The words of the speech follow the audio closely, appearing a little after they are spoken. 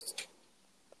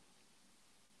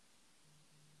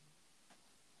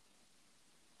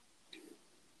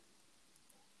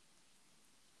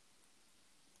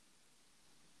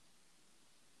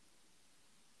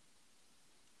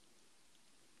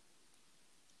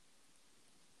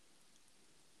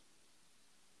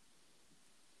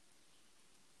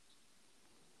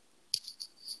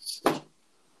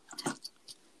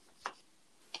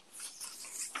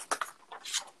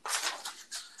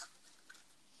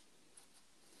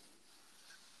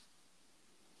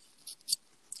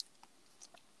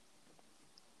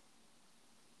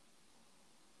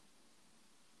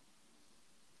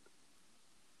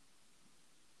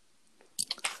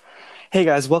Hey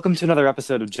guys, welcome to another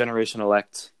episode of Generation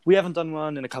Elect. We haven't done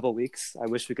one in a couple weeks. I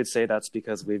wish we could say that's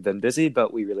because we've been busy,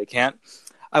 but we really can't.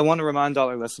 I want to remind all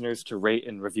our listeners to rate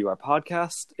and review our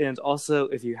podcast, and also,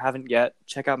 if you haven't yet,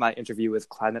 check out my interview with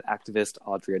climate activist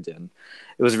Audrey Din.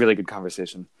 It was a really good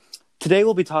conversation. Today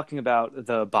we'll be talking about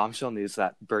the bombshell news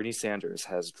that Bernie Sanders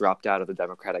has dropped out of the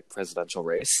Democratic presidential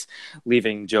race,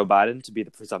 leaving Joe Biden to be the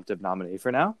presumptive nominee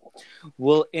for now.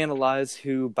 We'll analyze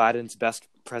who Biden's best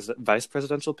vice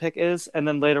presidential pick is, and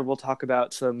then later we'll talk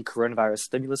about some coronavirus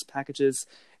stimulus packages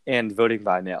and voting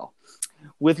by mail.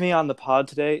 With me on the pod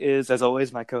today is, as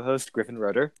always, my co-host Griffin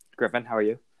Roeder. Griffin, how are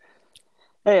you?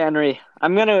 Hey, Henry.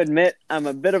 I'm going to admit I'm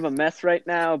a bit of a mess right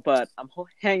now, but I'm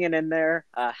hanging in there.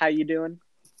 How you doing?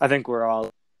 I think we're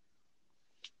all...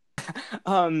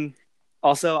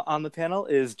 Also on the panel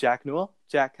is Jack Newell.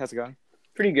 Jack, how's it going?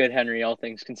 Pretty good, Henry, all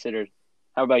things considered.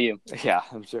 How about you? Yeah,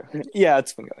 I'm sure. Yeah,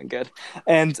 it's been going good.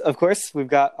 And, of course, we've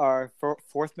got our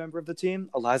fourth member of the team,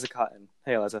 Eliza Cotton.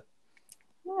 Hey, Eliza.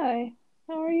 Hi,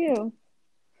 how are you?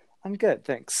 I'm good,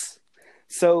 thanks.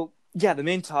 So, yeah, the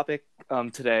main topic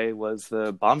today was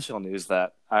the bombshell news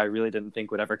that I really didn't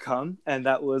think would ever come, and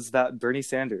that was that Bernie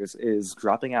Sanders is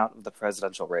dropping out of the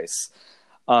presidential race.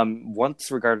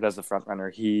 Once regarded as a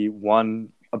frontrunner, he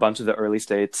won a bunch of the early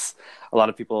states. A lot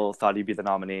of people thought he'd be the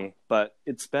nominee, but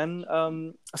it's been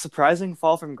a surprising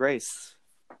fall from grace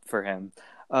for him.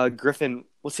 Griffin,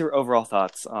 what's your overall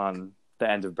thoughts on the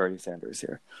end of Bernie Sanders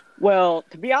here? Well,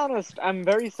 to be honest, I'm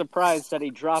very surprised that he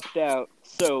dropped out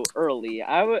so early.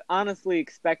 I honestly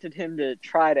expected him to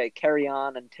try to carry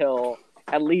on until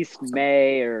at least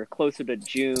May or closer to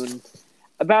June,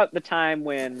 about the time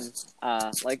when,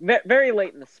 very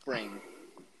late in the spring,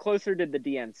 closer to the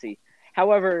DNC.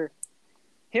 However,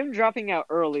 him dropping out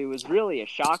early was really a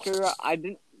shocker. I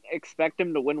didn't expect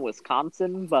him to win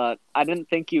Wisconsin, but I didn't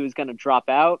think he was going to drop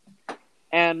out.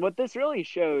 And what this really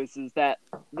shows is that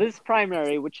this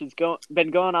primary, which has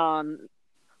been going on,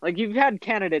 like, you've had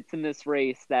candidates in this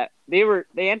race that they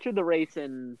entered the race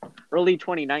in early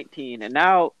 2019, and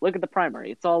now look at the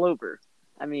primary. It's all over.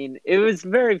 I mean, it was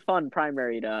very fun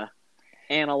primary to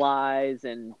analyze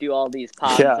and do all these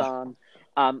pods on.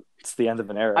 It's the end of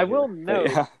an era. I will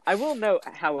note,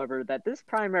 however, that this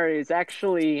primary is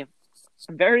actually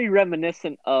very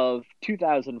reminiscent of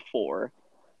 2004,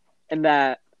 and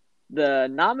that the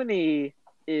nominee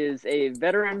is a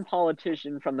veteran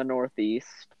politician from the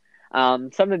Northeast.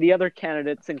 Some of the other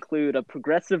candidates include a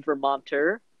progressive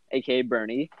Vermonter, aka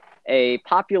Bernie, a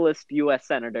populist U.S.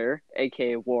 Senator,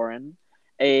 aka Warren,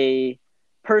 a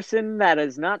person that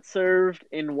has not served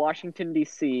in Washington,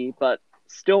 D.C., but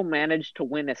still managed to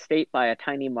win a state by a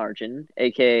tiny margin,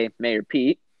 aka Mayor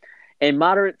Pete, a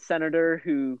moderate senator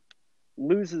who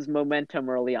loses momentum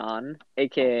early on,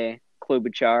 aka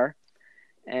Klobuchar,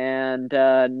 and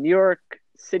a New York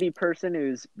City person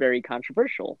who's very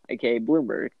controversial, aka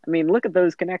Bloomberg. I mean, look at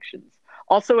those connections.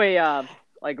 Also a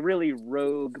really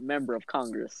rogue member of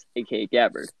Congress, aka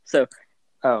Gabbard. So,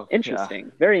 interesting,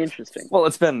 yeah. Very interesting. Well,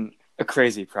 it's been a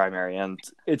crazy primary, and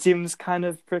it seems kind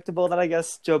of predictable that I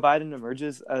guess Joe Biden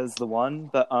emerges as the one.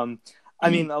 But I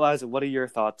mean, Eliza, what are your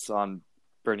thoughts on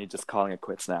Bernie just calling it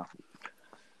quits now?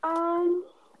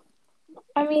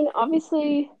 I mean,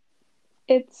 obviously,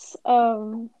 it's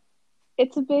a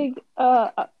big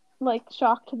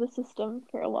shock to the system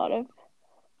for a lot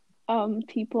of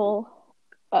people,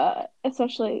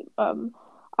 especially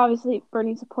obviously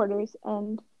Bernie supporters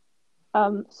and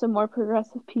some more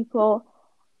progressive people.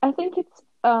 I think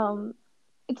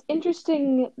it's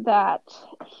interesting that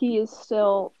he is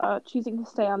still choosing to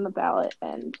stay on the ballot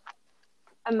and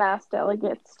amass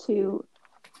delegates to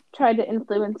try to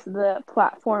influence the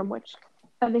platform, which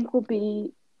I think will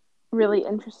be really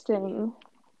interesting,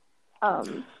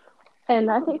 and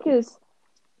I think is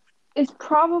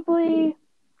probably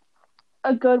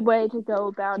a good way to go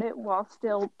about it while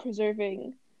still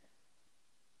preserving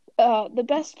the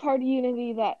best party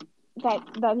unity that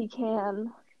he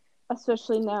can,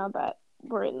 especially now that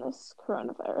we're in this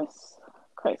coronavirus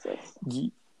crisis.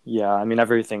 Yeah, I mean,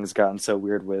 everything's gotten so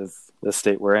weird with the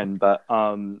state we're in, but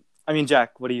I mean,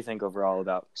 Jack, what do you think overall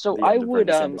about? So I would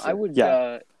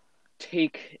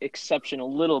take exception a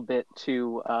little bit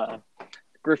to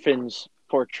Griffin's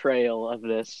portrayal of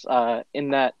this,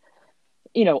 in that,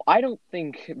 I don't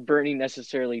think Bernie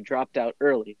necessarily dropped out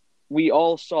early. We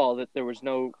all saw that there was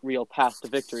no real path to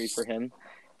victory for him.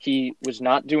 He was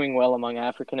not doing well among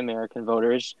African American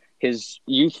voters. His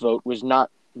youth vote was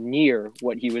not near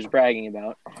what he was bragging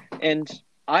about. And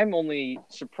I'm only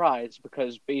surprised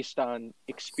because based on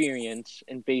experience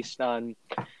and based on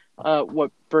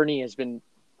what Bernie has been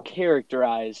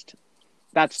characterized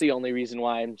that's the only reason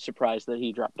why I'm surprised that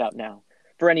he dropped out now.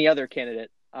 For any other candidate,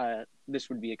 this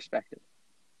would be expected.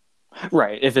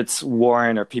 Right. If it's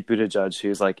Warren or Pete Buttigieg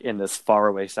who's like in this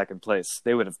faraway second place,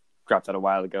 they would have dropped out a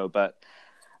while ago. But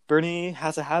Bernie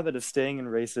has a habit of staying in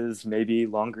races maybe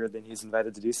longer than he's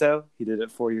invited to do so. He did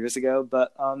it 4 years ago.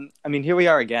 But I mean, here we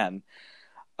are again.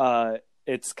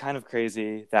 It's kind of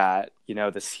crazy that, you know,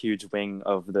 this huge wing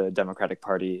of the Democratic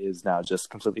Party is now just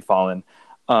completely fallen.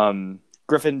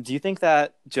 Griffin, do you think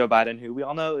that Joe Biden, who we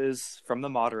all know is from the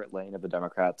moderate lane of the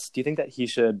Democrats, do you think that he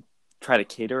should try to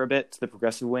cater a bit to the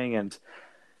progressive wing and,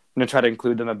 you know, try to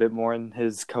include them a bit more in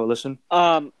his coalition?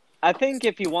 I think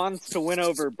if he wants to win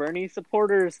over Bernie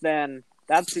supporters, then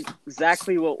that's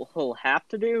exactly what he'll have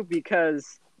to do,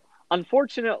 because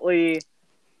unfortunately,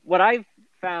 what I've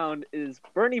found is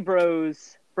Bernie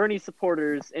bros, Bernie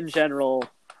supporters in general,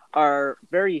 are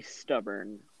very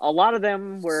stubborn. A lot of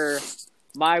them were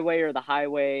my way or the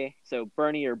highway, so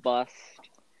Bernie or bust.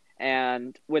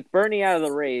 And with Bernie out of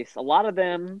the race, a lot of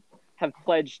them have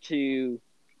pledged to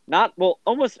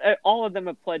almost all of them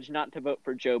have pledged not to vote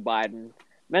for Joe Biden.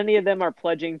 Many of them are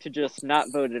pledging to just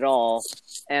not vote at all.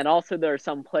 And also there are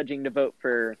some pledging to vote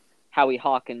for Howie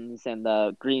Hawkins and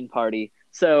the Green Party.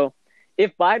 So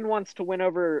if Biden wants to win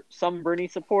over some Bernie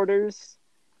supporters,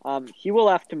 he will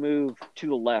have to move to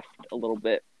the left a little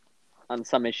bit on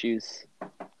some issues.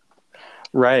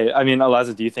 Right. I mean,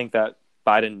 Eliza, do you think that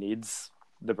Biden needs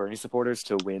the Bernie supporters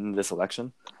to win this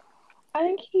election? I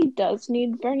think he does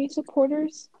need Bernie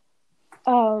supporters.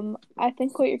 I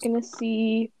think what you're going to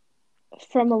see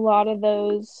from a lot of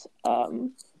those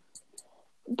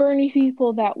Bernie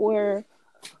people that were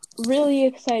really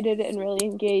excited and really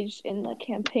engaged in the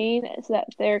campaign is that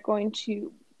they're going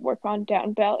to work on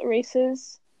down ballot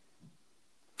races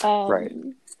Right.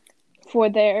 for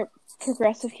their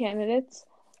progressive candidates.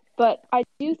 But I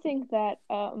do think that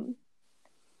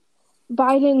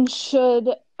Biden should,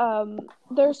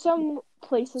 there are some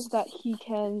places that he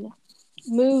can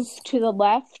move to the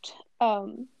left,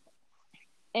 and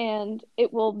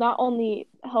it will not only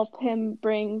help him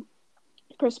bring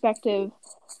perspective,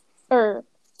 it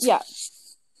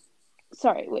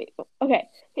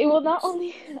will not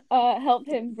only help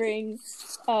him bring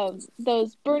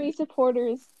those Bernie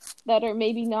supporters that are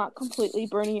maybe not completely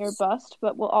Bernie or bust,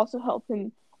 but will also help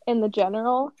him in the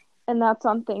general, and that's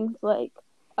on things like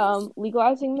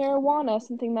legalizing marijuana,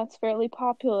 something that's fairly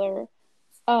popular,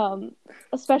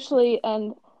 especially,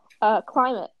 and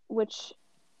climate, which,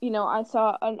 you know, I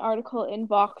saw an article in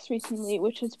Vox recently,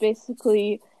 which is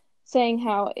basically saying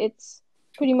how it's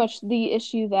pretty much the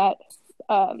issue that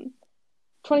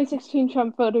 2016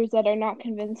 Trump voters that are not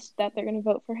convinced that they're going to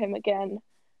vote for him again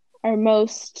are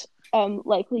most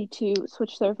likely to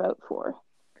switch their vote for.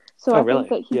 So I really?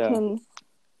 think that he can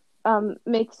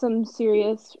make some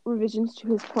serious revisions to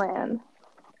his plan.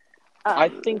 I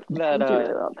think that do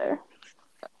really well there.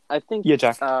 I think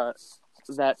Jack.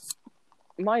 That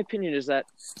my opinion is that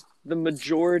the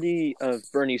majority of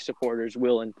Bernie supporters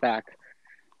will in fact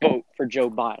vote for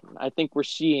Joe Biden. I think we're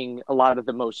seeing a lot of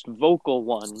the most vocal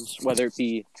ones, whether it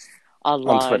be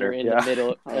online on Twitter, or in the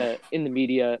middle in the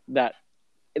media, that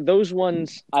those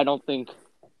ones I don't think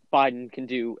Biden can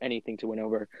do anything to win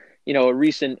over. You know, a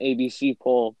recent ABC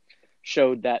poll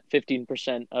showed that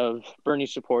 15% of Bernie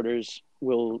supporters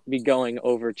will be going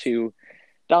over to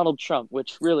Donald Trump,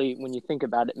 which really, when you think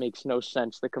about it, makes no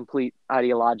sense, the complete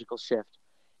ideological shift.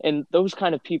 And those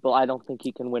kind of people, I don't think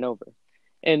he can win over.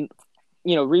 And,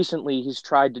 you know, recently he's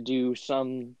tried to do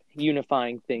some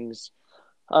unifying things.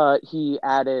 He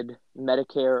added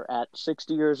Medicare at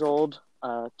 60 years old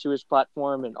to his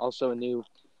platform, and also a new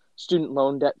student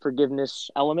loan debt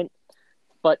forgiveness element.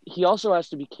 But he also has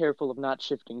to be careful of not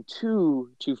shifting too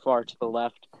far to the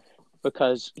left,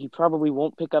 because he probably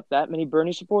won't pick up that many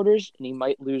Bernie supporters, and he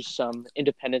might lose some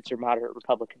independents or moderate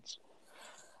Republicans.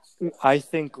 I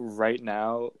think right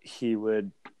now he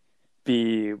would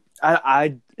be.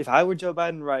 If I were Joe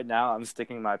Biden right now, I'm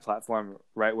sticking my platform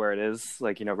right where it is,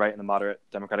 like, you know, right in the moderate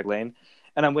Democratic lane,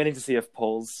 and I'm waiting to see if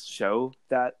polls show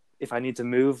that if I need to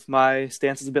move my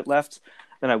stances a bit left,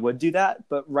 then I would do that.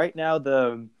 But right now,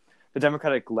 the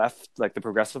Democratic left, like the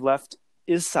progressive left,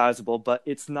 is sizable, but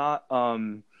it's not,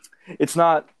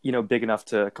 you know, big enough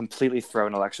to completely throw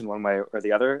an election one way or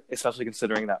the other, especially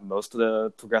considering that most of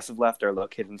the progressive left are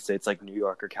located in states like New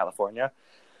York or California,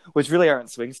 which really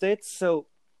aren't swing states. So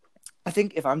I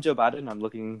think if I'm Joe Biden, I'm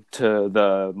looking to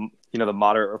the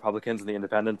moderate Republicans and the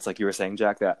independents, like you were saying,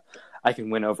 Jack, that I can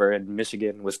win over in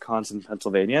Michigan, Wisconsin,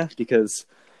 Pennsylvania, because,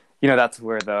 you know, that's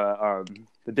where the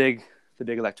big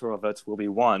electoral votes will be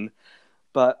won.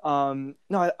 But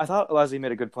no, I thought Eliza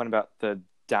made a good point about the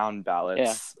down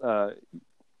ballots.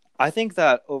 I think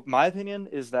that my opinion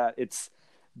is that it's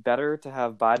better to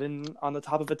have Biden on the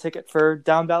top of a ticket for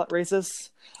down ballot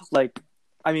races. Like,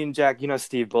 I mean, Jack, you know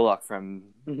Steve Bullock from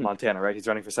Montana, right? He's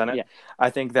running for Senate. Yeah. I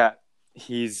think that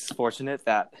he's fortunate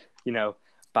that, you know,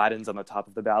 Biden's on the top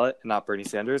of the ballot and not Bernie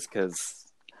Sanders, because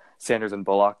Sanders and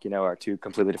Bullock, you know, are two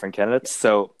completely different candidates.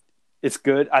 So it's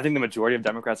good. I think the majority of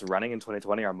Democrats running in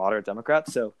 2020 are moderate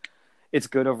Democrats. So it's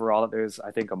good overall that there's,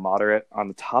 I think, a moderate on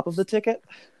the top of the ticket,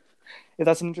 if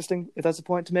that's a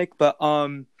point to make. But,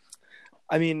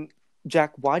 I mean,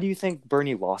 Jack, why do you think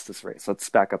Bernie lost this race? Let's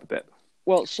back up a bit.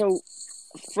 Well, so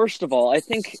first of all, I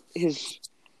think his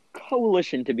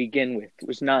coalition to begin with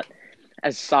was not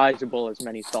as sizable as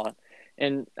many thought.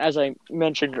 And as I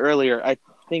mentioned earlier, I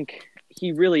think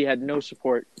he really had no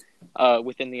support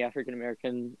within the African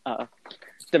American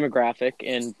demographic,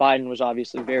 and Biden was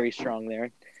obviously very strong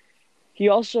there. He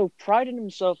also prided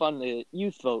himself on the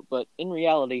youth vote, but in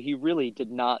reality, he really did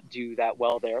not do that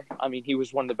well there. I mean, he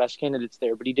was one of the best candidates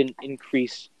there, but he didn't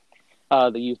increase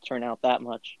the youth turnout that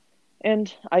much.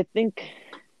 And I think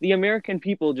the American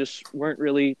people just weren't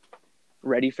really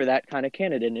ready for that kind of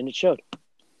candidate, and it showed.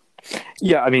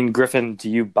 Yeah, I mean, Griffin, do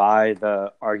you buy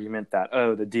the argument that,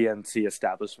 the DNC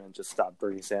establishment just stopped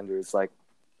Bernie Sanders? Like,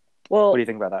 well, what do you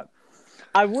think about that?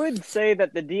 I would say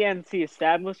that the DNC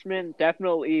establishment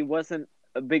definitely wasn't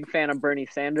a big fan of Bernie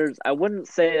Sanders. I wouldn't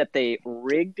say that they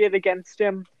rigged it against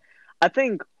him. I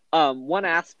think one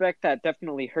aspect that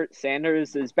definitely hurt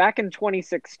Sanders is back in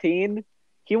 2016,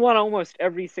 he won almost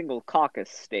every single caucus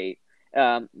state.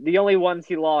 The only ones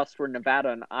he lost were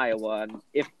Nevada and Iowa,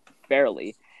 if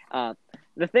barely.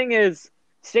 The thing is,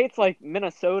 states like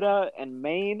Minnesota and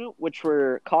Maine, which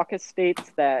were caucus states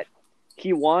that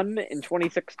he won in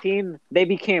 2016, they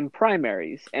became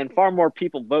primaries, and far more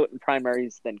people vote in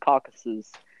primaries than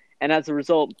caucuses. And as a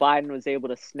result, Biden was able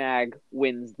to snag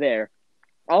wins there.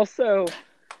 Also,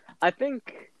 I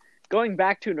think going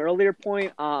back to an earlier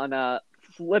point on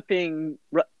flipping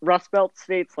Rust Belt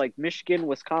states like Michigan,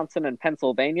 Wisconsin, and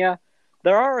Pennsylvania,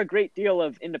 there are a great deal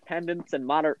of independents and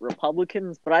moderate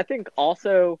Republicans, but I think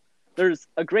also there's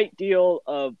a great deal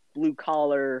of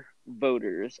blue-collar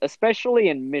voters, especially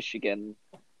in Michigan.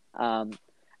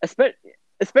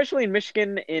 Especially in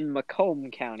Michigan in Macomb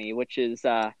County, which is,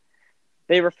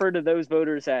 they refer to those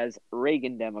voters as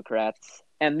Reagan Democrats.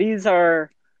 And these are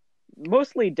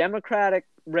mostly Democratic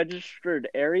registered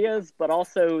areas, but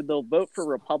also they'll vote for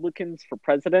Republicans for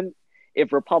president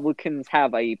if Republicans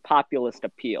have a populist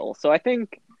appeal. So I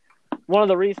think one of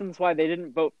the reasons why they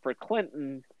didn't vote for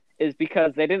Clinton is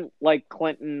because they didn't like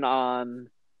Clinton on,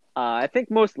 I think,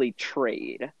 mostly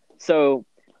trade. So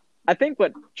I think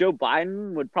what Joe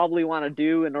Biden would probably want to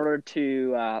do in order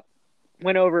to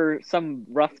win over some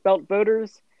Rust Belt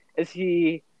voters is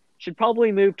he should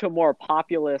probably move to a more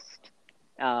populist,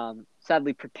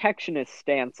 sadly protectionist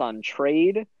stance on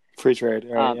trade. Free trade,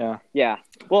 right? Yeah. Yeah.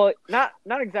 Well, not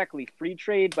exactly free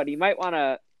trade, but he might want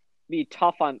to be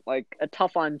tough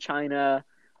on China,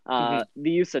 the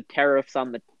use of tariffs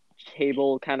on the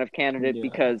table kind of candidate,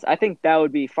 because I think that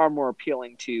would be far more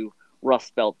appealing to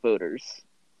Rust Belt voters.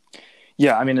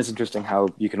 Yeah, I mean, it's interesting how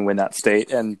you can win that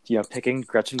state, and picking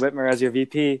Gretchen Whitmer as your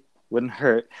VP wouldn't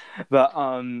hurt. But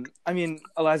I mean,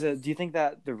 Eliza, do you think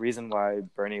that the reason why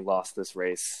Bernie lost this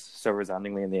race so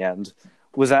resoundingly in the end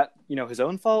was that his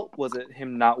own fault? Was it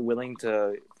him not willing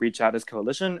to reach out his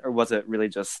coalition, or was it really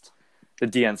just the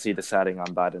DNC deciding on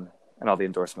Biden and all the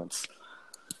endorsements?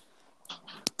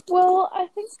 Well, I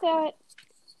think that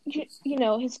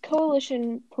his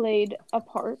coalition played a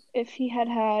part. If he had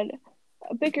had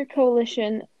a bigger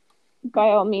coalition,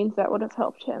 by all means, that would have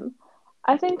helped him.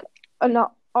 I think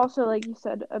also, like you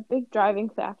said, a big driving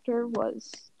factor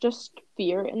was just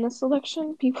fear in this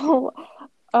election. People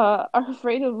are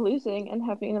afraid of losing and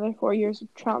having another 4 years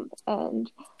of Trump, and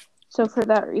so for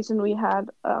that reason, we had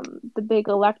the big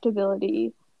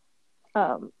electability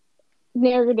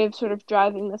narrative sort of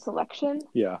driving this election.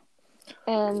 Yeah,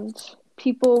 and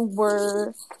people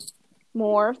were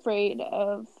more afraid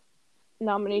of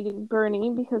nominating Bernie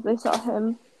because they saw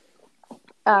him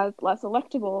as less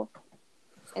electable.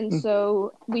 And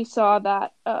so we saw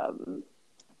that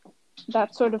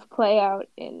that sort of play out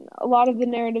in a lot of the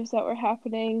narratives that were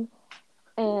happening.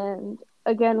 And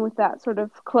again, with that sort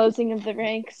of closing of the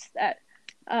ranks, that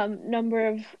number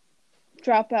of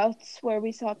dropouts where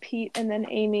we saw Pete and then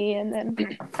Amy, and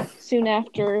then soon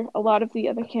after a lot of the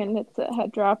other candidates that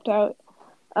had dropped out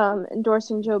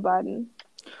endorsing Joe Biden.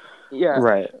 Yeah.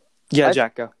 Right. Yeah,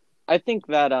 Jack, go. I think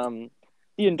that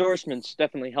the endorsements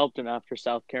definitely helped him after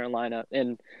South Carolina,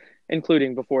 and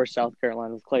including before South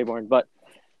Carolina with Claiborne. But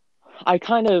I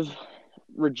kind of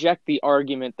reject the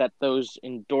argument that those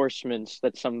endorsements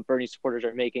that some Bernie supporters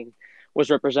are making was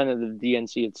representative of the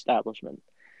DNC establishment.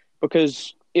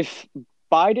 Because if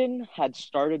Biden had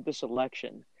started this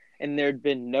election and there'd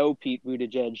been no Pete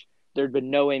Buttigieg, there'd been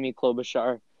no Amy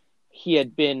Klobuchar, he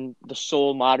had been the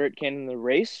sole moderate candidate in the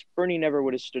race, Bernie never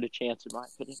would have stood a chance, in my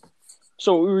opinion.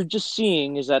 So what we were just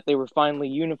seeing is that they were finally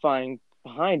unifying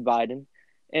behind Biden,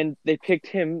 and they picked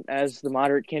him as the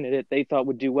moderate candidate they thought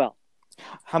would do well.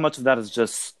 How much of that is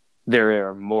just there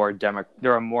are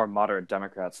more moderate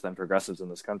Democrats than progressives in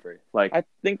this country? Like, I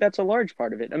think that's a large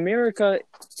part of it. America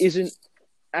isn't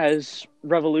as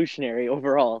revolutionary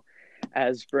overall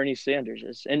as Bernie Sanders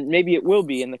is, and maybe it will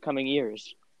be in the coming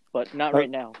years, but not right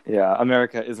now. Yeah,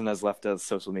 America isn't as left as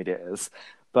social media is.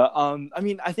 But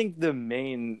I think the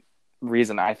main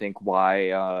reason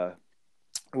why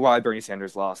Bernie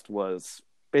Sanders lost was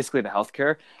basically the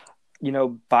healthcare.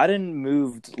 Biden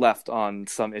moved left on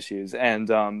some issues,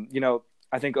 and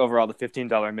I think overall the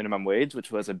 $15 minimum wage,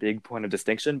 which was a big point of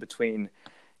distinction between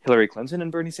Hillary Clinton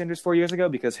and Bernie Sanders 4 years ago,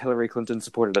 because Hillary Clinton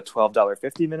supported a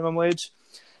 $12.50 minimum wage.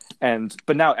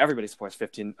 But now everybody supports a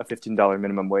 $15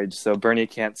 minimum wage. So Bernie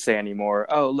can't say anymore,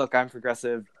 oh, look, I'm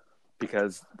progressive,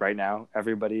 because right now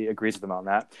everybody agrees with him on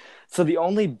that. So the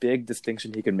only big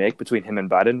distinction he could make between him and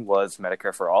Biden was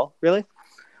Medicare for all, really.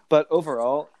 But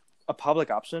overall, a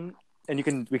public option, and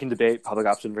we can debate public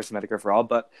option versus Medicare for all,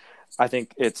 but I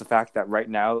think it's a fact that right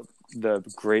now the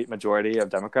great majority of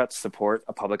Democrats support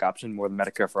a public option more than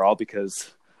Medicare for all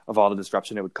because of all the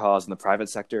disruption it would cause in the private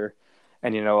sector.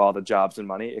 And, all the jobs and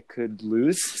money it could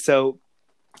lose. So,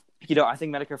 I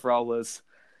think Medicare for All was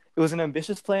an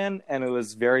ambitious plan, and it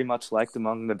was very much liked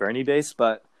among the Bernie base,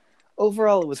 but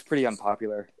overall it was pretty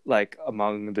unpopular,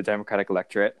 among the Democratic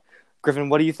electorate. Griffin,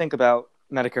 what do you think about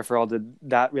Medicare for All? Did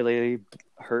that really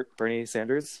hurt Bernie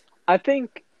Sanders? I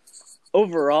think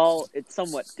overall it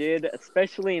somewhat did,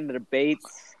 especially in the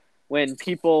debates when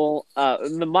people,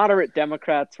 the moderate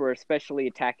Democrats were especially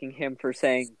attacking him for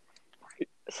saying,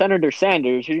 Senator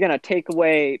Sanders, you're going to take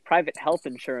away private health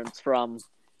insurance from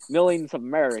millions of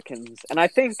Americans. And I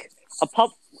think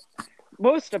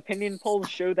most opinion polls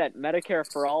show that Medicare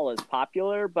for all is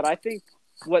popular, but I think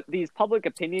what these public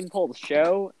opinion polls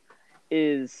show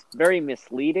is very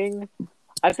misleading.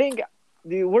 I think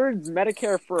the words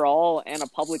Medicare for all and a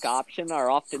public option are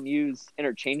often used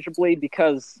interchangeably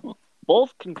because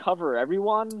both can cover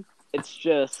everyone. It's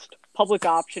just public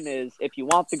option is if you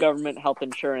want the government health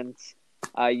insurance,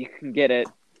 you can get it.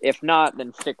 If not,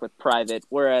 then stick with private.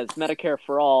 Whereas Medicare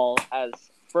for all, as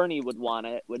Bernie would want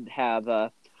it, would have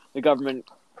the government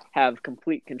have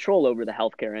complete control over the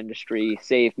healthcare industry,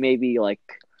 save maybe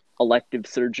elective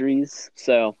surgeries.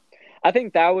 So I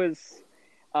think that was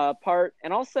part.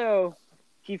 And also,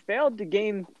 he failed to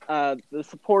gain the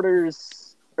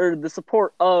supporters or the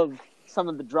support of some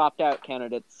of the dropped out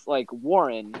candidates like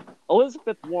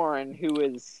Elizabeth Warren, who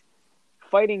is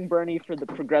fighting Bernie for the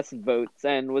progressive votes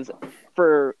and was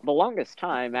for the longest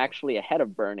time actually ahead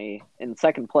of Bernie in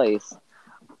second place.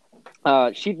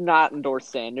 She did not endorse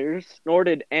Sanders, nor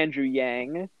did Andrew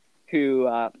Yang, who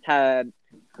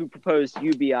proposed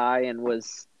UBI and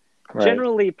was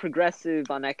generally progressive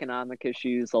on economic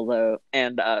issues,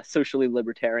 and socially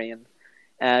libertarian.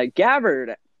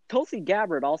 Tulsi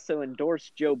Gabbard also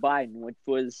endorsed Joe Biden, which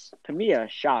was, to me, a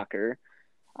shocker.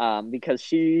 Because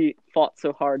she fought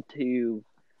so hard to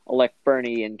elect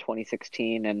Bernie in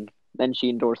 2016, and then she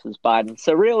endorses Biden.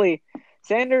 So really,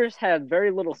 Sanders had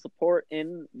very little support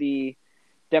in the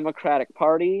Democratic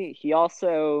Party. He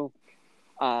also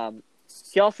was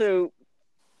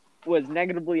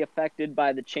negatively affected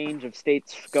by the change of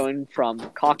states going from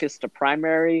caucus to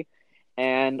primary.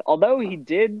 And although he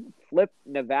did flip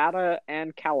Nevada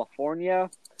and California,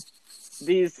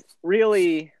 these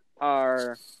really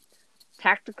are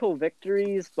tactical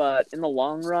victories, but in the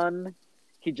long run,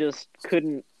 he just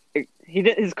couldn't.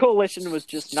 His coalition was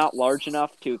just not large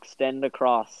enough to extend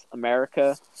across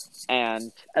America,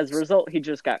 and as a result, he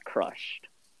just got crushed.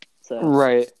 So.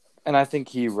 Right, and I think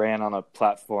he ran on a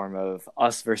platform of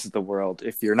us versus the world.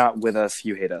 If you're not with us,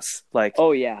 you hate us.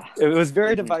 Oh yeah, it was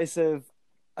very divisive.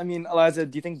 I mean, Eliza,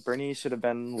 do you think Bernie should have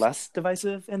been less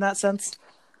divisive in that sense?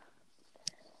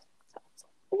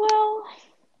 Well,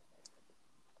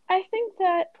 I think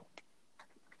that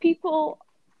people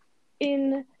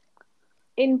in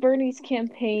Bernie's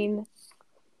campaign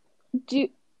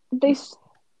the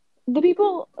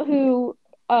people who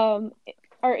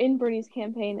are in Bernie's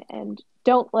campaign and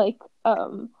don't like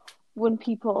when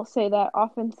people say that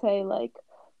often say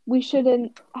we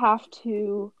shouldn't have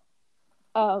to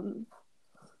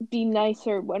be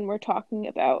nicer when we're talking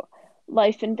about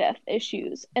life and death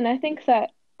issues. And I think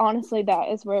that honestly, that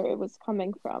is where it was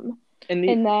coming from. And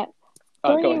In that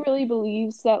go Bernie ahead. really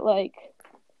believes that, like,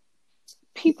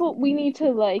 we need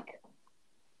to, like,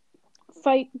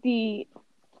 fight the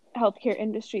healthcare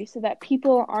industry so that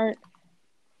people aren't,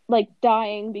 like,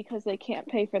 dying because they can't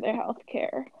pay for their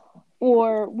healthcare.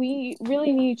 Or we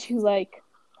really need to, like,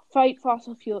 fight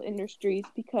fossil fuel industries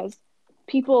because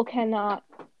people cannot,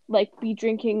 like, be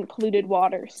drinking polluted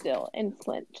water still in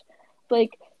Flint.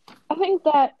 Like, I think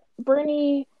that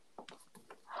Bernie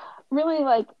really,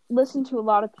 like, listened to a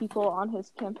lot of people on his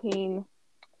campaign,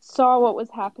 saw what was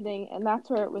happening, and that's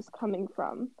where it was coming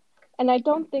from. And I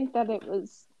don't think that it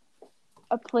was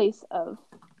a place of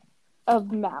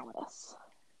malice.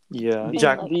 Yeah, And,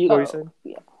 Jack, like, what were you saying?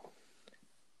 yeah.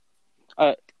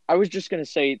 I was just going to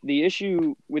say the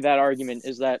issue with that argument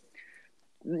is that,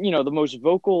 you know, the most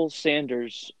vocal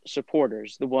Sanders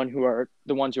supporters, the ones who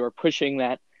are pushing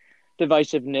that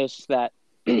divisiveness, that,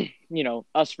 you know,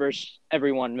 us versus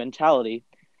everyone mentality,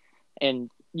 and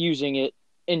using it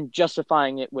and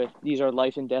justifying it with these are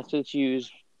life and death issues,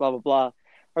 blah, blah, blah,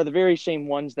 are the very same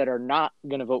ones that are not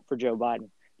going to vote for Joe Biden,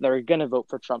 that are going to vote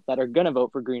for Trump, that are going to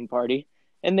vote for Green Party,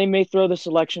 and they may throw this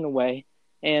election away,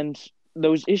 and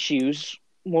those issues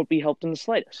won't be helped in the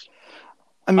slightest.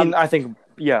 I mean, I think,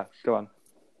 yeah, go on.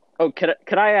 Oh,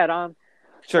 could I add on?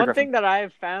 Sure, One Griffin. thing that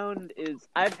I've found is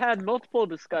I've had multiple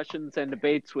discussions and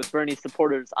debates with Bernie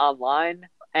supporters online,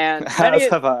 and As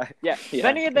have I. yeah,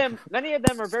 many of them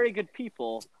are very good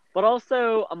people, but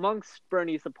also amongst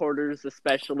Bernie supporters,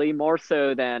 especially more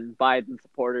so than Biden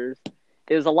supporters,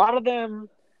 is a lot of them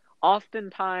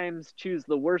oftentimes choose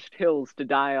the worst hills to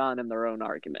die on in their own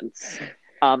arguments.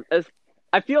 As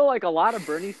I feel like a lot of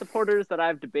Bernie supporters that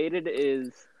I've debated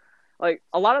is like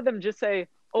a lot of them just say,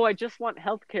 "Oh, I just want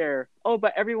healthcare. Oh,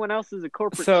 but everyone else is a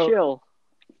corporate shill."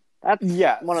 That's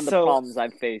one of the problems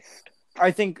I've faced.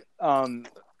 I think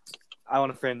I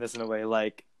want to frame this in a way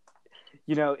like,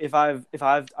 you know, if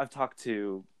I've talked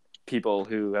to people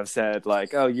who have said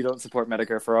like, "Oh, you don't support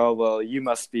Medicare for all, well, you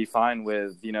must be fine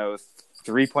with, you know,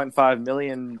 3.5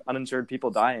 million uninsured people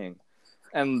dying."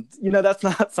 And, you know, that's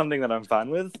not something that I'm fine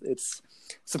with. It's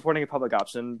supporting a public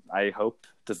option, I hope,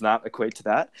 does not equate to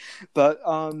that. But,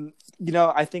 you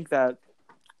know, I think that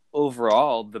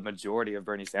overall, the majority of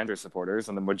Bernie Sanders supporters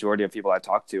and the majority of people I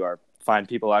talk to are fine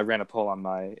people. I ran a poll on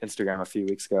my Instagram a few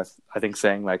weeks ago, I think,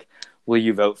 saying, like, will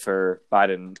you vote for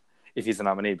Biden if he's the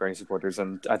nominee, Bernie supporters?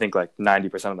 And I think, like,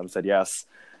 90% of them said yes.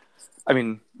 I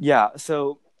mean, yeah,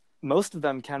 so most of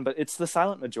them can, but it's the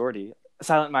silent majority.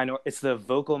 It's the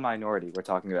vocal minority we're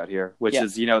talking about here, which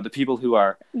is, you know, the people who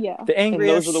are the angriest. And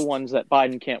those are the ones that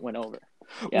Biden can't win over.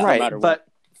 Yeah, right, no matter but what.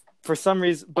 For some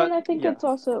reason... But, and I think it's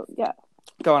also,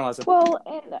 Go on, Elizabeth. Well,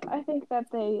 and I think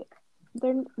that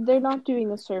they're not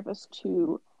doing a service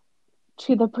to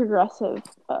the progressive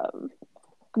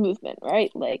movement, right?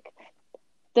 Like,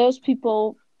 those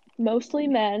people, mostly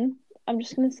men, I'm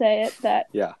just going to say it,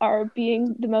 that are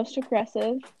being the most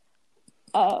aggressive,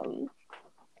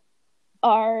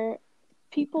 are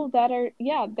people that are,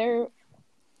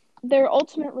 they're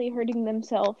ultimately hurting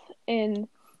themselves in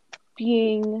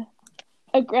being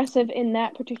aggressive in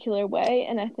that particular way.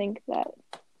 And I think that,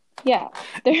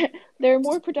 there are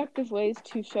more productive ways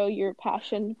to show your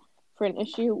passion for an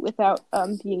issue without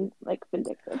being, like,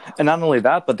 vindictive. And not only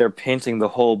that, but they're painting the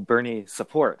whole Bernie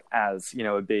support as, you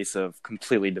know, a base of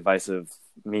completely divisive,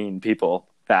 mean people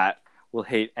that will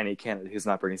hate any candidate who's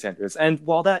not Bernie Sanders. And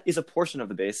while that is a portion of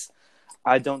the base,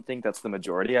 I don't think that's the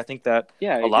majority. I think that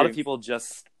a lot of people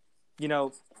just, you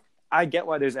know, I get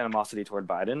why there's animosity toward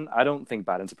Biden. I don't think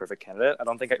Biden's a perfect candidate. I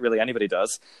don't think really anybody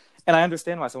does. And I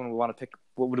understand why someone would want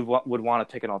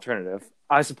to pick an alternative.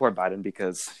 I support Biden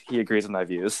because he agrees with my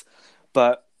views.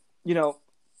 But, you know,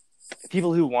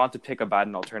 people who want to pick a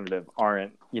Biden alternative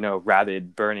aren't, you know,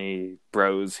 rabid Bernie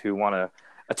bros who want to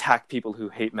attack people who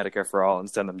hate Medicare for all and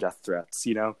send them death threats,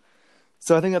 you know?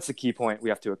 So I think that's the key point we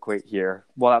have to equate here.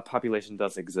 While that population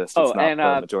does exist, it's not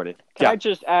the majority. Can I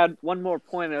just add one more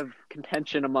point of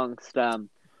contention amongst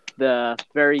the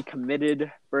very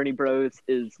committed Bernie bros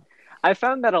is I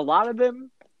found that a lot of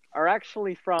them are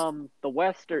actually from the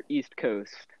West or East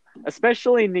Coast,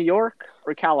 especially New York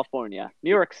or California,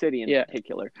 New York City in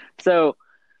particular. So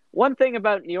one thing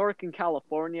about New York and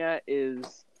California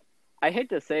is, I hate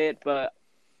to say it, but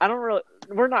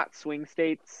we're not swing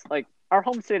states. Like, our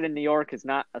home state in New York is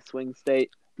not a swing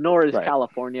state, nor is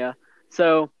California.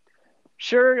 So,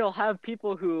 sure, you'll have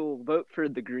people who vote for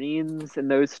the Greens in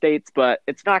those states, but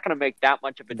it's not going to make that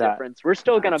much of a difference. We're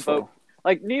still going to vote.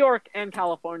 Like, New York and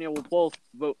California will both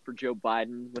vote for Joe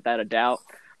Biden, without a doubt.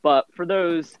 But for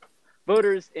those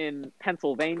voters in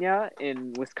Pennsylvania,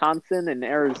 in Wisconsin, and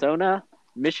Arizona,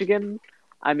 Michigan.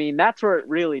 I mean, that's where it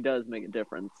really does make a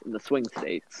difference in the swing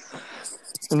states.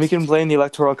 And we can blame the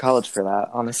Electoral College for that,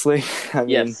 honestly. I mean,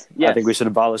 Yes. I think we should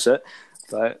abolish it.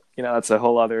 But, that's a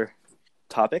whole other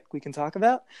topic we can talk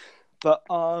about. But,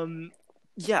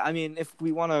 yeah, I mean, if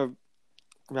we want to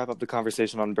wrap up the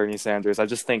conversation on Bernie Sanders, I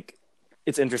just think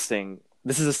it's interesting.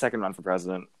 This is his second run for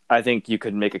president. I think you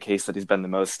could make a case that he's been the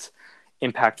most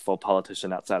impactful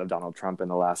politician outside of Donald Trump in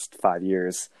the last 5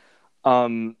 years.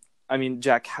 I mean,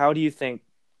 Jack, how do you think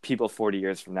people 40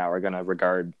 years from now are going to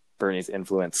regard Bernie's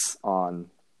influence on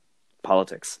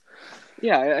politics?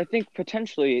 Yeah, I think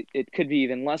potentially it could be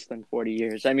even less than 40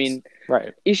 years. I mean,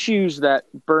 right. Issues that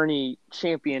Bernie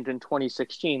championed in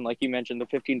 2016, like you mentioned, the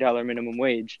 $15 minimum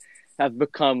wage, have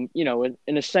become, an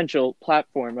essential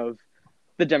platform of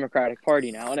the Democratic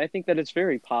Party now. And I think that it's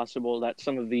very possible that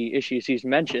some of the issues he's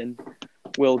mentioned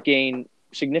will gain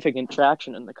significant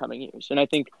traction in the coming years. And I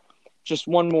think just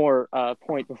one more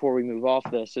point before we move off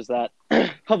this is that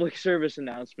public service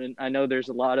announcement. I know there's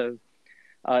a lot of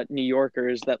New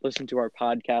Yorkers that listen to our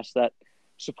podcast that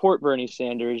support Bernie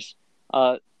Sanders.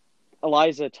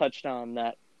 Eliza touched on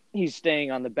that he's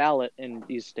staying on the ballot in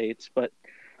these states, but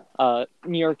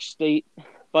New York State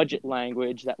budget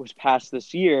language that was passed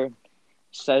this year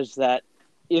says that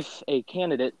if a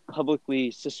candidate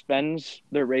publicly suspends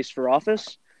their race for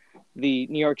office, the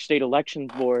New York State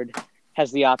Elections Board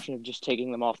has the option of just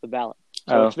taking them off the ballot.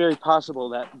 So it's very possible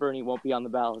that Bernie won't be on the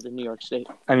ballot in New York State.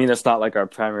 I mean, it's not like our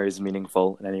primary is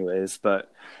meaningful in any ways,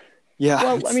 but yeah.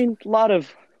 Well, I mean, a lot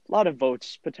of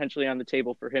votes potentially on the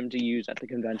table for him to use at the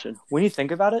convention. When you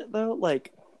think about it, though,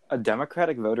 like a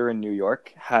Democratic voter in New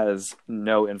York has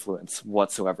no influence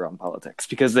whatsoever on politics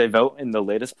because they vote in the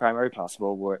latest primary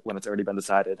possible when it's already been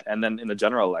decided. And then in the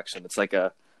general election, it's like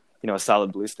a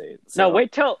solid blue state. So. No,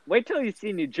 wait till you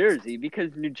see New Jersey,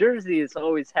 because New Jersey has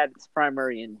always had its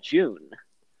primary in June.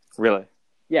 Really?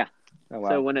 Yeah. Oh, wow.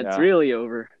 So when it's really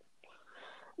over.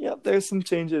 Yep, there's some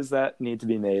changes that need to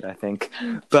be made, I think.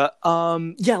 But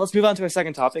let's move on to our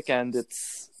second topic, and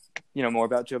it's more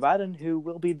about Joe Biden, who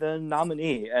will be the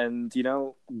nominee. And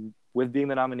with being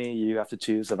the nominee, you have to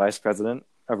choose a vice president,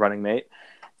 a running mate.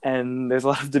 And there's a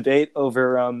lot of debate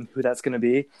over who that's going to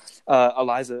be.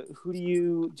 Eliza, do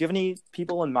you have any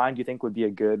people in mind you think would be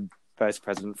a good vice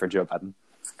president for Joe Biden?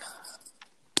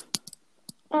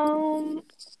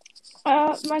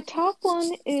 My top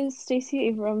one is Stacey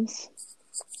Abrams.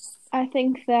 I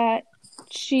think that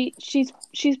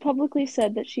she's publicly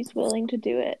said that she's willing to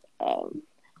do it.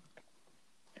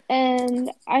 And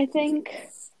I think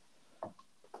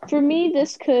for me,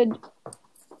 it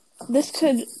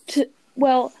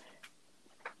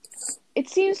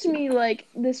seems to me like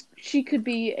she could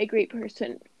be a great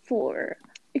person for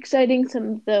exciting some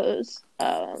of those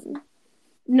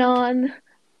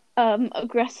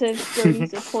non-aggressive Bernie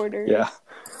supporters. Yeah.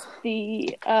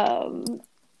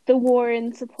 The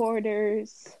Warren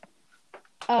supporters.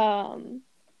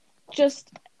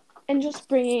 Just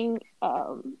bringing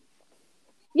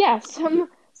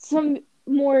some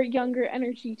more younger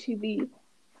energy to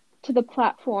the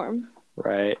platform.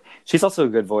 Right. She's also a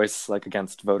good voice,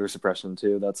 against voter suppression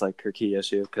too. That's her key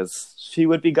issue, because she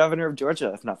would be governor of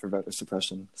Georgia if not for voter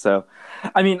suppression. So,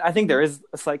 I mean, I think there is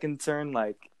a slight concern.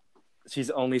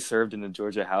 She's only served in the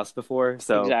Georgia House before,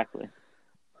 so exactly.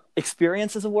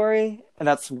 Experience is a worry, and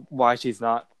that's why she's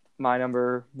not my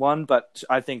number one. But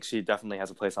I think she definitely has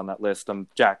a place on that list.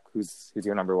 Jack, who's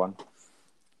your number one?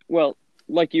 Well,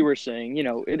 like you were saying,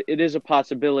 it is a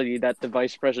possibility that the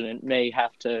vice president may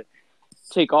have to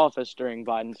take office during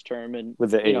Biden's term, and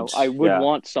with the age, I would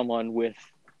want someone with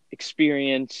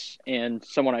experience and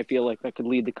someone I feel like that could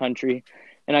lead the country.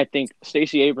 And I think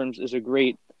Stacey Abrams is a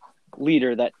great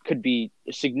leader that could be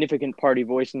a significant party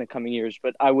voice in the coming years,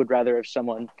 but I would rather have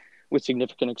someone with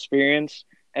significant experience.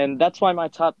 And that's why my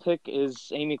top pick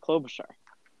is Amy Klobuchar.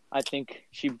 I think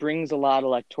she brings a lot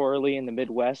electorally in the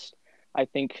Midwest. I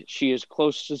think she is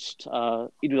closest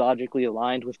ideologically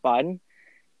aligned with Biden.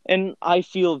 And I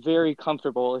feel very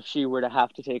comfortable if she were to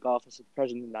have to take office as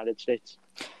president of the United States.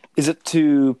 Is it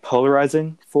too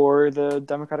polarizing for the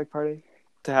Democratic Party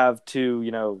to have two,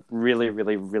 really,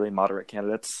 really, really moderate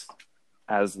candidates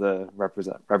as the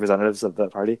representatives of the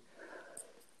party?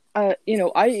 I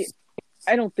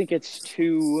don't think it's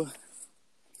too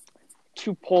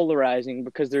polarizing,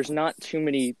 because there's not too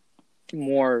many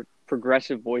more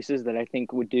progressive voices that I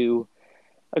think would do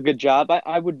a good job.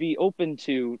 I would be open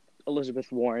to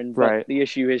Elizabeth Warren, but right. The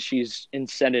issue is she's in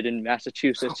Senate in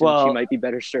Massachusetts, and she might be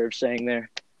better served staying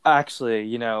there.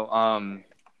 Actually,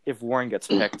 if Warren gets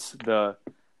picked, there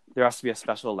has to be a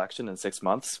special election in 6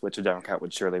 months, which a Democrat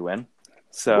would surely win.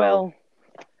 So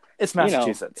It's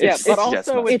Massachusetts. You know, It's- but it's-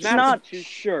 also yes, with it's not Massachusetts-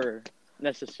 sure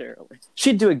necessarily.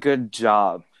 she'd do a good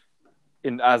job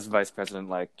as vice president.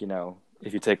 Like, you know,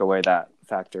 if you take away that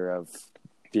factor of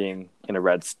being in a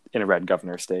red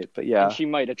governor state. But yeah, And she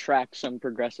might attract some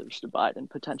progressives to Biden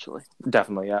potentially.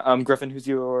 definitely. Yeah. Griffin, who's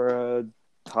your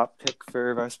top pick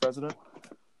for vice president?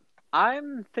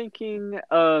 I'm thinking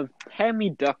of Tammy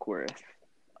Duckworth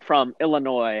from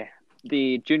Illinois,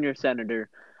 the junior senator.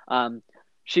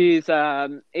 She's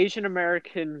an Asian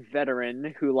American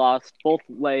veteran who lost both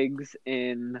legs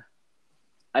in,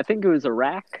 I think it was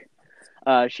Iraq.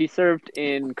 She served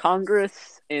in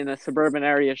Congress in a suburban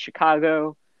area of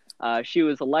Chicago. She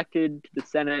was elected to the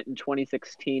Senate in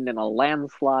 2016 in a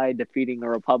landslide, defeating a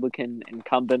Republican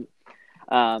incumbent.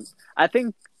 I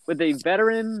think with a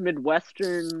veteran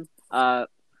Midwestern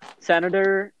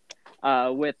senator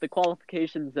with the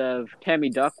qualifications of Tammy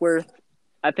Duckworth,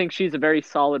 I think she's a very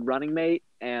solid running mate,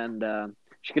 and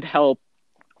she could help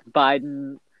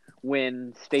Biden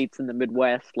win states in the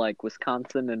Midwest like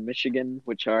Wisconsin and Michigan,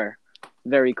 which are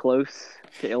very close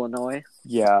to Illinois.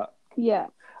 Yeah. Yeah,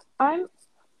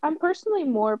 I'm personally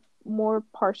more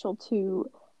partial to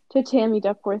Tammy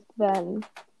Duckworth than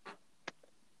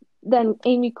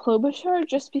Amy Klobuchar,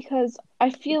 just because I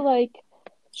feel like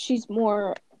she's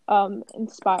more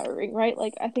inspiring, right?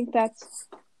 Like, I think that's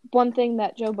one thing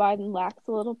that Joe Biden lacks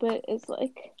a little bit, is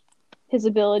like his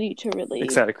ability to really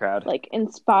Excited crowd. like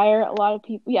inspire a lot of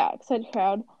people. Yeah, excited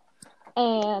crowd.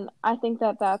 And I think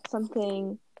that that's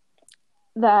something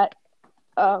that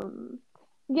I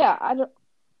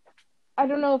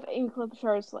don't know if Amy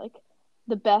Klobuchar is like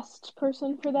the best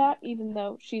person for that, even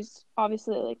though she's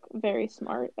obviously like very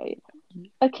smart,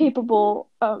 a capable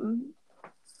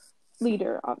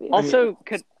leader, obviously. Also,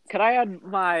 could I add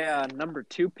my number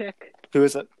 2 pick? Who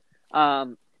is it?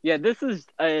 Yeah, this is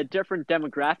a different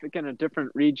demographic in a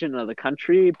different region of the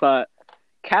country, but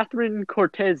Catherine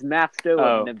Cortez Masto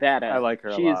of Nevada. I like her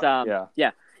a She's lot.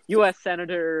 Yeah. U.S.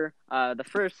 Senator, the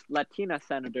first Latina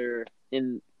senator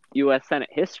in U.S. Senate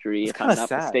history, It's if I'm kind of not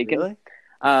sad, mistaken. really?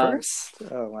 Um, First?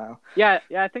 Oh, wow. Yeah,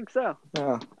 I think so.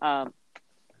 Oh.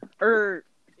 Or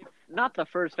if not the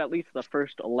first, at least the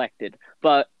first elected.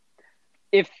 But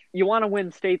if you want to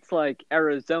win states like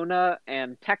Arizona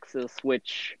and Texas,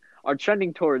 which are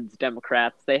trending towards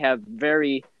Democrats, they have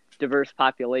very diverse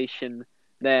population,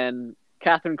 then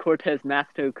Catherine Cortez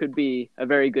Masto could be a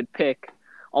very good pick,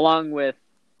 along with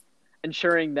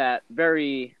ensuring that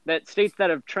states that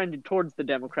have trended towards the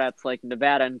Democrats, like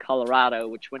Nevada and Colorado,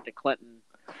 which went to Clinton,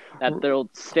 that they'll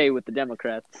stay with the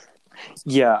Democrats.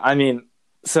 Yeah, I mean,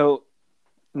 so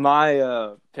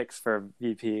my picks for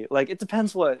VP, like, it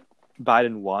depends what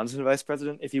Biden wants in a vice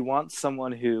president. If you want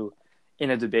someone who,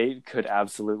 in a debate, could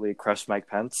absolutely crush Mike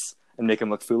Pence and make him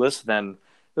look foolish, then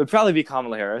it would probably be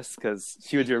Kamala Harris, because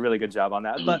she would do a really good job on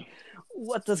that. But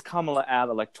what does Kamala add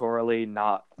electorally?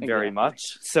 Not very much.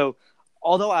 So,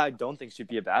 although I don't think she'd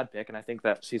be a bad pick, and I think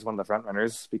that she's one of the front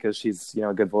runners because she's,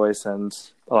 a good voice and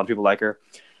a lot of people like her,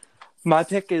 my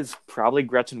pick is probably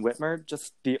Gretchen Whitmer.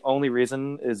 Just the only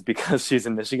reason is because she's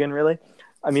in Michigan, really.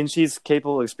 I mean, she's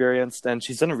capable, experienced, and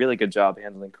she's done a really good job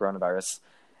handling coronavirus.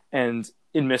 And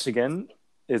in Michigan,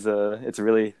 it's a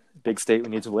really big state we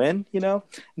need to win, in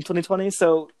 2020.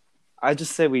 So I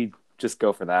just say we just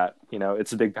go for that.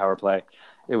 It's a big power play.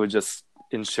 It would just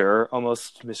ensure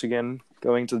almost Michigan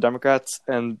going to the Democrats,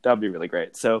 and that would be really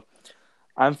great. So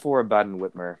I'm for a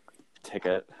Biden-Whitmer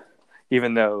ticket,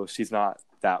 even though she's not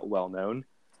that well known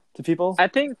to people. I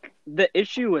think the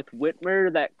issue with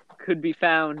Whitmer that could be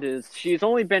found is she's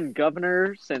only been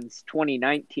governor since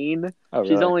 2019. Oh,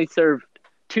 She's really? only served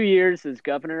 2 years as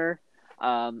governor.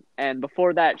 And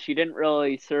before that, she didn't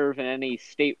really serve in any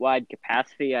statewide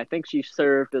capacity. I think she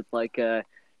served as like a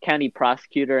county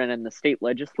prosecutor and in the state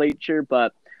legislature,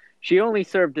 but she only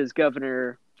served as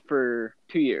governor for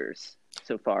 2 years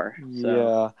so far. So.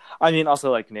 Yeah. I mean,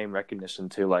 also like name recognition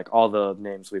too, like all the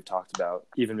names we've talked about,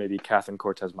 even maybe Catherine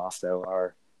Cortez Masto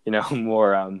are,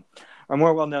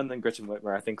 more well known than Gretchen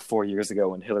Whitmer. I think 4 years ago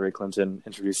when Hillary Clinton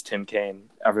introduced Tim Kaine,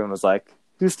 everyone was like,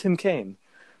 "Who's Tim Kaine?"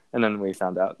 And then we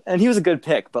found out. And he was a good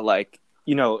pick, but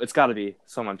it's got to be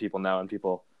someone people know and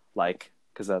people like,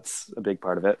 because that's a big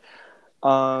part of it.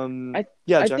 I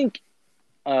Jack? think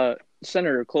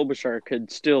Senator Klobuchar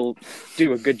could still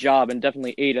do a good job and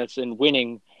definitely aid us in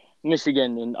winning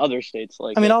Michigan and other states.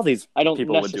 Like, I mean, all these I don't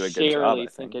people would do a good job, necessarily I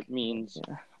think think it means.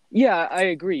 Yeah, I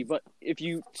agree. But if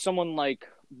someone like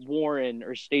Warren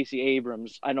or Stacey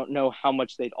Abrams, I don't know how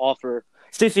much they'd offer.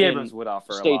 Stacey in Abrams would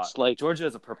offer states a lot. like Georgia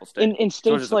is a purple state. In states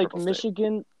Georgia's a like purple state.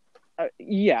 Michigan,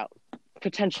 yeah,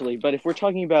 potentially. But if we're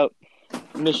talking about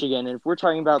Michigan, and if we're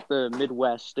talking about the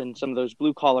Midwest and some of those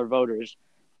blue-collar voters,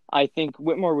 I think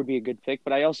Whitmore would be a good pick,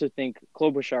 but I also think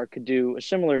Klobuchar could do a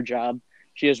similar job.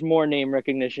 She has more name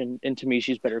recognition, and to me,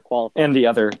 she's better qualified. And the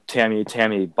other,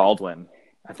 Tammy Baldwin,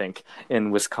 I think,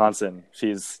 in Wisconsin.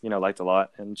 She's, liked a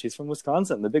lot, and she's from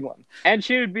Wisconsin, the big one. And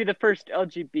she would be the first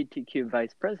LGBTQ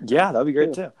vice president. Yeah, that would be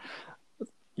great, too.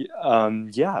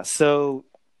 So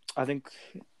I think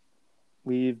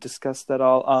we've discussed that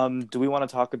all. Do we want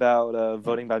to talk about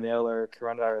voting by mail or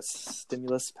coronavirus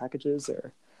stimulus packages?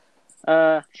 Or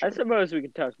I suppose we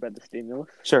could talk about the stimulus.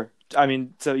 Sure. I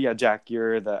mean, so yeah, Jack,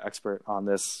 you're the expert on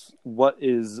this. What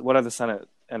are the Senate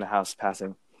and the House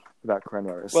passing about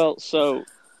coronavirus? Well, so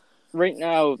right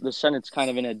now the Senate's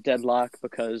kind of in a deadlock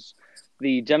because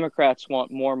the Democrats want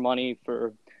more money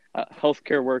for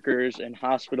healthcare workers and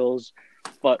hospitals,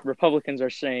 but Republicans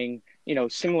are saying,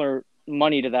 similar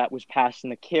money to that was passed in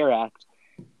the CARE Act,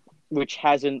 which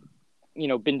hasn't,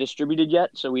 been distributed yet.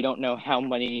 So we don't know how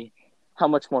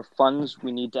much more funds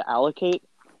we need to allocate.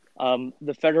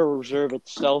 The Federal Reserve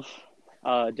itself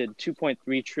did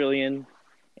 $2.3 trillion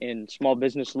in small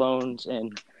business loans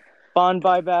and bond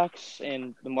buybacks,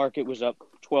 and the market was up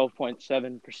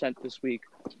 12.7% this week.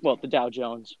 Well, the Dow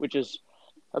Jones, which is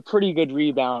a pretty good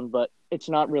rebound, but it's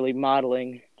not really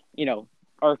modeling.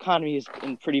 Our economy is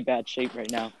in pretty bad shape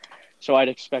right now, so I'd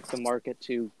expect the market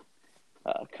to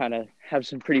kind of have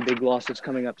some pretty big losses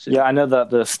coming up soon. Yeah, I know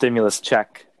that the stimulus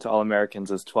check to all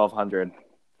Americans is $1,200.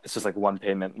 It's just like one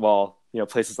payment. While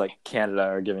places like Canada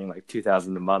are giving like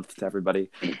 $2,000 a month to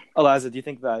everybody. Eliza, do you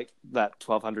think that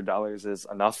 $1,200 is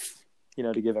enough,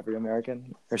 to give every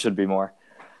American, or should it be more?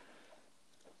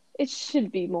 It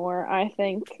should be more, I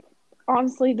think.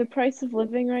 Honestly, the price of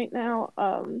living right now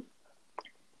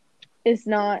is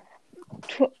not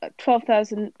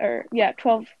 12,000 or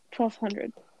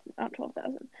 1,200, not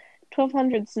 12,000.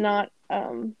 1,200's not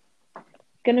going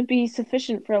to be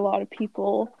sufficient for a lot of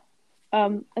people,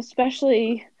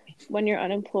 especially when you're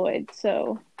unemployed.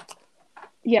 So,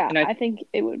 yeah, I think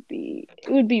it would be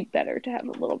better to have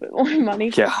a little bit more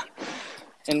money. Yeah.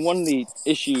 And one of the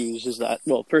issues is that,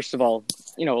 well, first of all,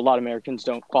 a lot of Americans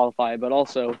don't qualify, but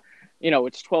also,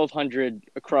 it's $1,200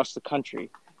 across the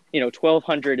country.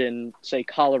 $1,200 in, say,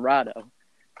 Colorado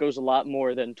goes a lot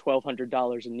more than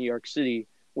 $1,200 in New York City,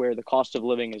 where the cost of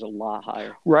living is a lot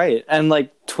higher. Right. And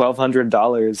like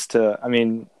 $1,200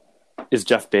 is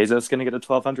Jeff Bezos going to get a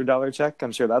 $1,200 check?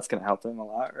 I'm sure that's going to help him a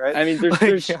lot, right? I mean,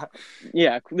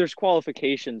 there's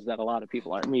qualifications that a lot of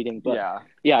people aren't meeting, but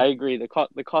yeah, I agree.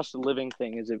 The cost of living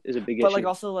thing is a big issue. But like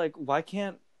also like why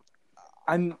can't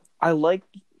I like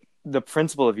the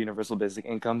principle of universal basic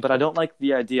income, but I don't like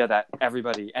the idea that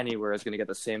everybody anywhere is going to get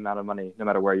the same amount of money, no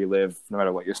matter where you live, no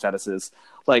matter what your status is.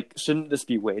 Like, shouldn't this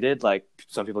be weighted? Like,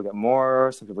 some people get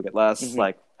more, some people get less. Mm-hmm.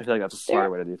 Like, I feel like that's a smarter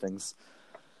way to do things.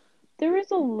 There is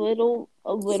a little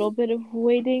bit of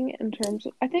weighting in terms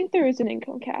of, I think there is an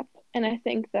income cap, and I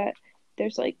think that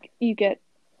there's like, you get,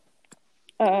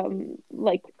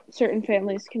 like certain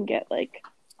families can get like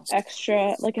an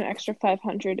extra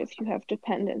 500 if you have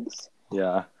dependents.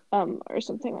 Yeah. Or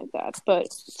something like that,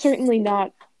 but certainly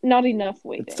not enough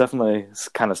weighting. It's definitely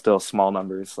kind of still small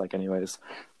numbers, like anyways.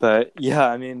 But yeah,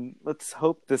 I mean, let's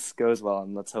hope this goes well,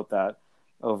 and let's hope that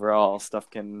overall stuff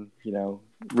can,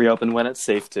 reopen when it's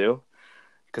safe to.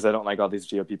 Because I don't like all these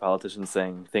GOP politicians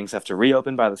saying things have to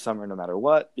reopen by the summer no matter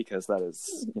what, because that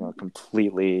is, a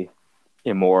completely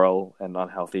immoral and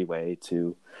unhealthy way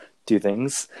to do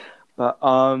things. But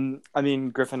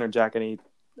Griffin or Jack,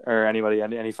 anybody,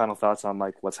 any final thoughts on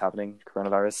like what's happening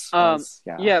coronavirus?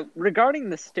 Yeah, regarding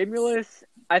the stimulus,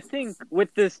 I think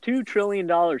with this $2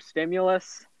 trillion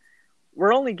stimulus,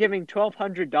 we're only giving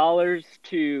 $1,200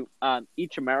 to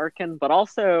each American, but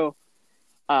also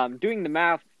doing the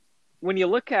math, when you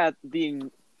look at the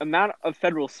amount of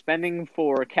federal spending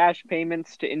for cash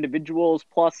payments to individuals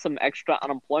plus some extra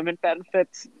unemployment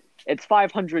benefits, it's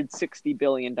 $560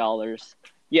 billion.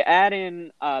 You add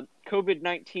in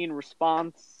COVID-19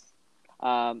 response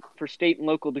for state and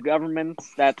local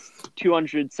governments, that's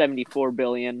 $274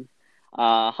 billion,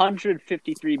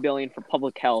 $153 billion for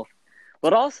public health.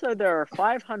 But also there's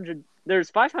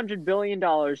 $500 billion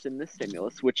in this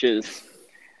stimulus, which is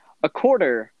a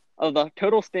quarter of the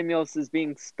total stimulus is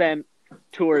being spent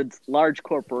towards large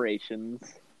corporations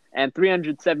and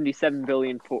 $377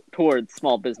 billion towards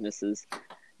small businesses.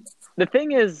 The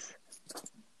thing is,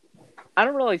 I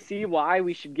don't really see why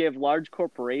we should give large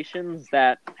corporations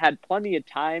that had plenty of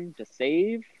time to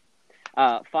save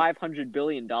 $500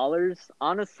 billion.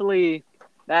 Honestly,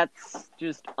 that's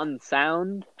just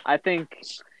unsound. I think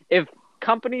if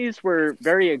companies were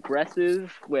very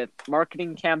aggressive with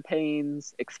marketing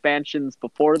campaigns, expansions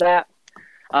before that,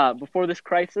 before this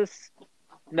crisis,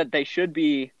 that they should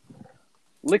be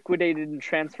liquidated and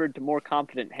transferred to more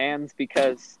competent hands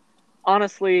because,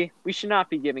 honestly, we should not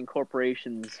be giving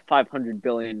corporations $500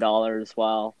 billion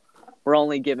while we're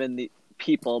only giving the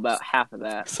people about half of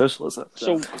that. Socialism.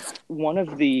 So one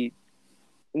of the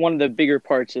bigger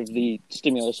parts of the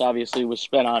stimulus obviously was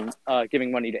spent on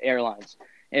giving money to airlines.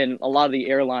 And a lot of the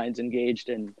airlines engaged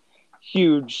in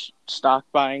huge stock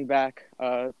buying back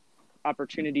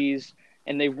opportunities,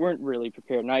 and they weren't really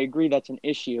prepared. And I agree that's an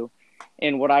issue.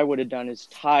 And what I would have done is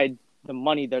tied the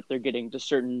money that they're getting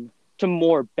to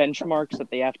more benchmarks that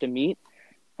they have to meet.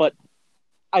 But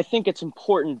I think it's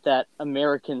important that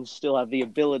Americans still have the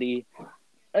ability.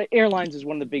 Airlines is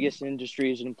one of the biggest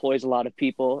industries and employs a lot of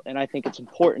people, and I think it's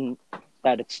important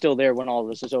that it's still there when all of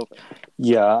this is over.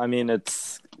 Yeah, I mean,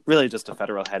 it's really just a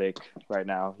federal headache right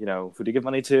now. You know, who do you give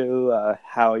money to?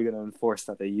 How are you going to enforce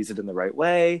that they use it in the right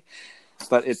way?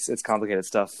 But it's complicated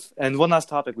stuff. And one last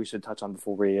topic we should touch on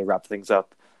before we wrap things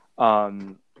up.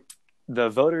 The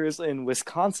voters in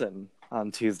Wisconsin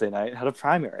on Tuesday night had a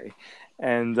primary,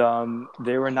 and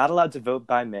they were not allowed to vote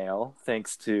by mail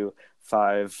thanks to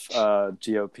 5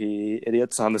 GOP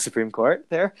idiots on the Supreme Court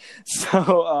there.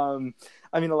 So,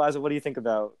 I mean, Eliza, what do you think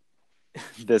about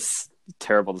this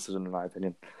terrible decision, in my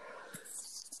opinion?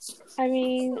 I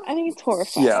mean, I think it's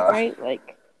horrifying, Yeah. right?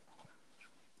 Like,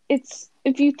 it's,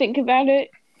 if you think about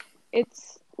it,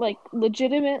 it's like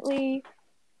legitimately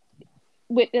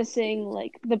witnessing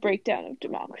like the breakdown of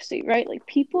democracy, right? Like,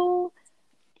 people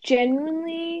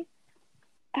genuinely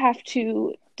have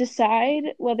to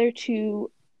decide whether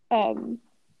to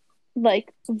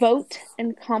like vote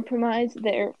and compromise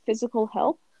their physical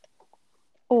health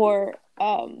or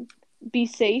be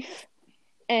safe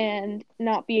and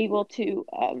not be able to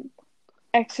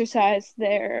exercise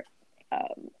their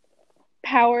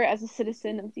power as a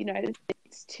citizen of the United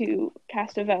States to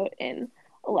cast a vote in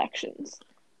elections.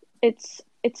 It's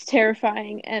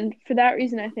terrifying, and for that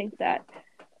reason I think that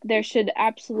there should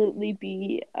absolutely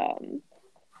be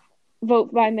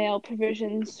vote by mail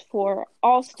provisions for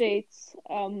all states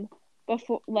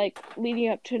before, like, leading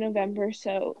up to November.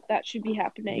 So that should be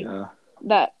happening. Yeah.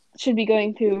 That should be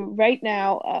going through right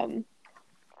now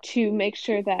to make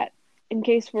sure that in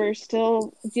case we're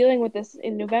still dealing with this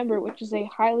in November, which is a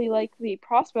highly likely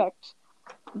prospect,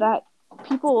 that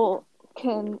people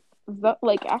can vote,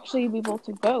 like, actually be able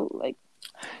to vote. Like,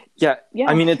 Yeah. yeah.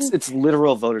 I mean, it's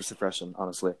literal voter suppression,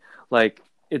 honestly. Like,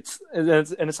 it's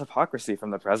hypocrisy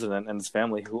from the president and his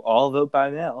family, who all vote by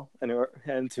mail and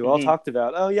who all talked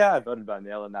about, oh yeah, I voted by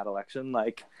mail in that election,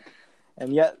 like,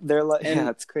 and yet they're like, yeah,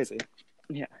 it's crazy.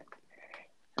 Yeah,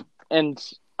 and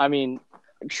I mean,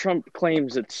 Trump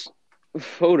claims it's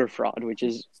voter fraud, which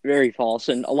is very false,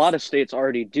 and a lot of states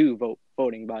already do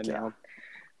voting by mail.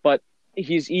 But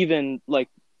he's even, like,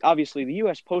 obviously the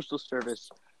U.S. Postal Service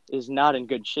is not in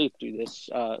good shape due to this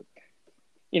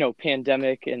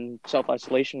pandemic and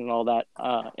self-isolation and all that.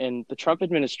 And the Trump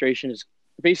administration is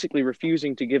basically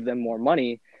refusing to give them more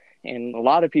money. And a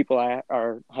lot of people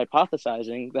are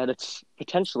hypothesizing that it's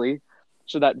potentially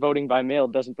so that voting by mail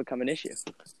doesn't become an issue.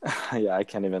 Yeah, I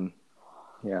can't even.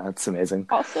 Yeah, it's amazing.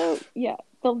 Also, yeah,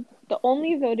 the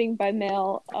only voting by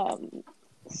mail,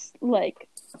 like,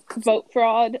 vote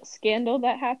fraud scandal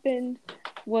that happened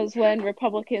was when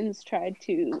Republicans tried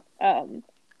to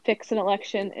fix an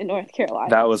election in North Carolina.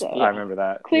 That was, so, I remember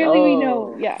that. Clearly, we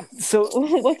know, So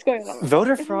what's going on.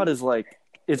 Voter fraud is like,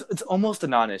 it's almost a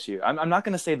non-issue. I'm not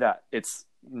going to say that it's,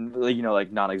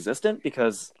 like, non-existent,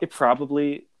 because it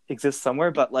probably exists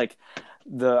somewhere. But like,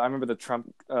 I remember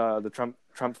Trump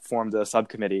formed a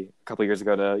subcommittee a couple of years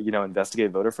ago to investigate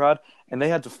voter fraud, and they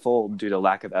had to fold due to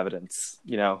lack of evidence.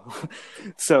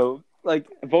 So like,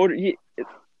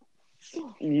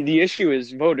 the issue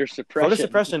is voter suppression. Voter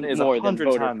suppression is more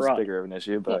 100 times fraud. bigger of an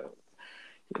issue, but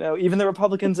even the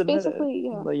Republicans admit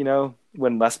it.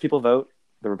 When less people vote,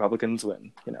 the Republicans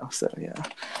win. So yeah.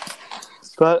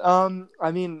 But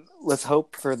I mean, let's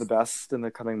hope for the best in the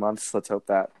coming months. Let's hope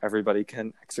that everybody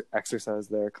can exercise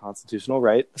their constitutional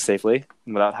right safely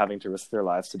without having to risk their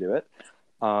lives to do it.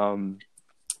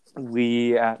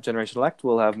 We at Generation Elect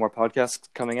will have more podcasts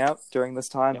coming out during this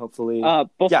time. Hopefully.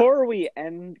 Before we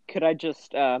end, could I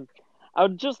just? I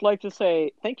would just like to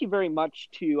say thank you very much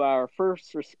to our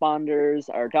first responders,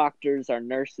 our doctors, our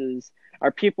nurses,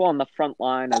 our people on the front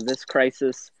line of this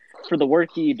crisis, for the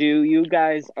work you do. You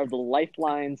guys are the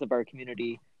lifelines of our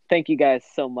community. Thank you guys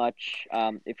so much,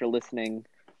 if you're listening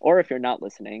or if you're not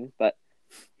listening. But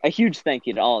a huge thank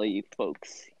you to all of you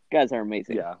folks. You guys are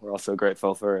amazing. Yeah, we're also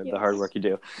grateful for the hard work you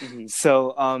do. Mhm.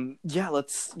 So,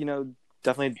 let's,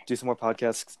 definitely do some more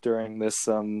podcasts during this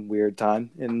weird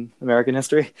time in American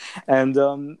history. And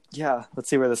let's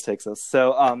see where this takes us.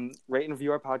 So, rate and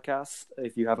review our podcast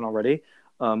if you haven't already.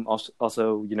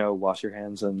 Also, wash your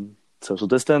hands and social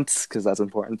distance, because that's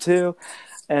important too.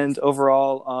 And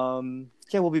overall,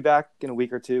 we'll be back in a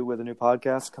week or two with a new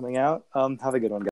podcast coming out. Have a good one, guys.